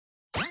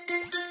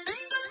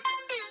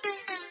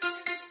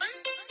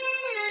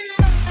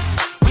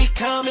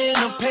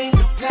wanna paint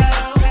the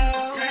town.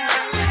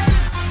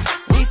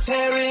 We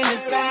tearing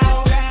it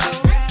down.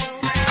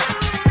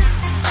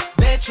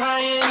 They're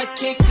trying to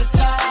kick us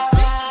out,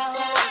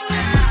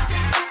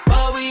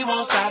 but we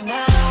won't stop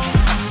now.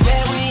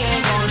 Yeah, we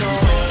ain't gonna know.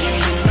 Yeah,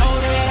 you know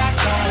that I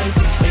got it.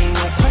 Ain't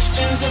no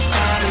questions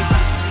about it.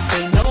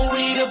 They know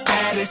we the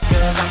baddest,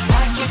 cause our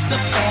pockets the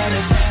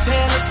fattest.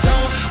 Tell us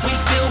don't, we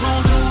still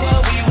gon' do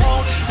what we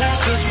want.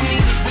 That's cause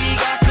we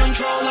got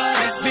control of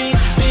this beat.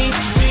 We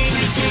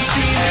can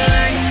see the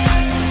lights,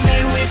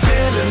 and we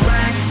feeling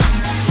right.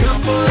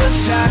 Couple of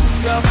shots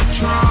of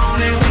Patron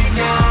and we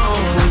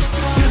gone.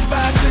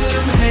 Goodbye to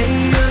them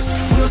haters,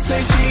 we'll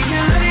say see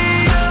you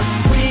later.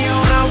 We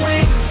on our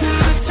way to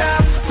the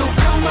top, so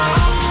come on.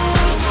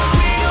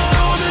 We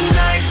on the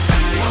night,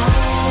 we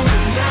on the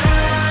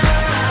night,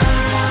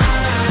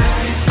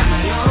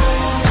 we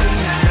on the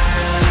night.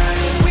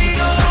 We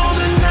on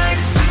the night,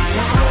 we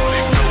on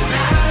the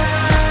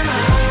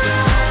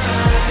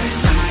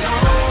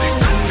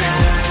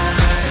night,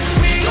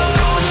 we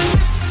on the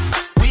night.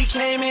 We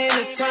came in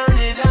to turn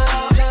it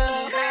up,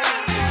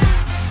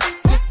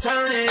 to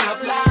turn it up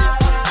loud.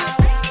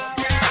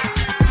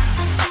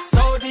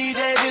 So DJ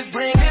just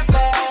bring it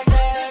back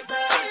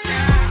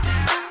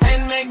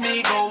and make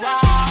me go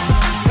wild.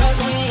 Cause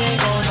we ain't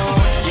gon' know.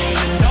 Yeah,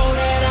 you know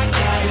that I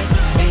got it.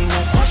 Ain't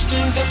no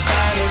questions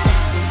about it.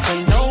 They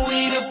know we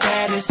the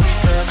baddest,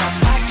 cause our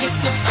pockets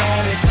the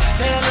fattest.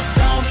 Tell us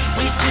don't,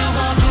 we still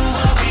gon' do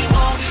what we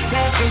want.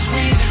 That's cause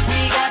we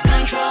got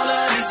control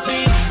of this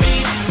beat.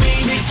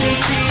 We can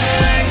see the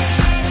lights,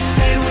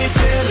 and we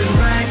feeling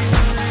right.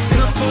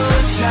 Couple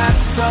of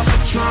shots of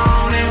Patron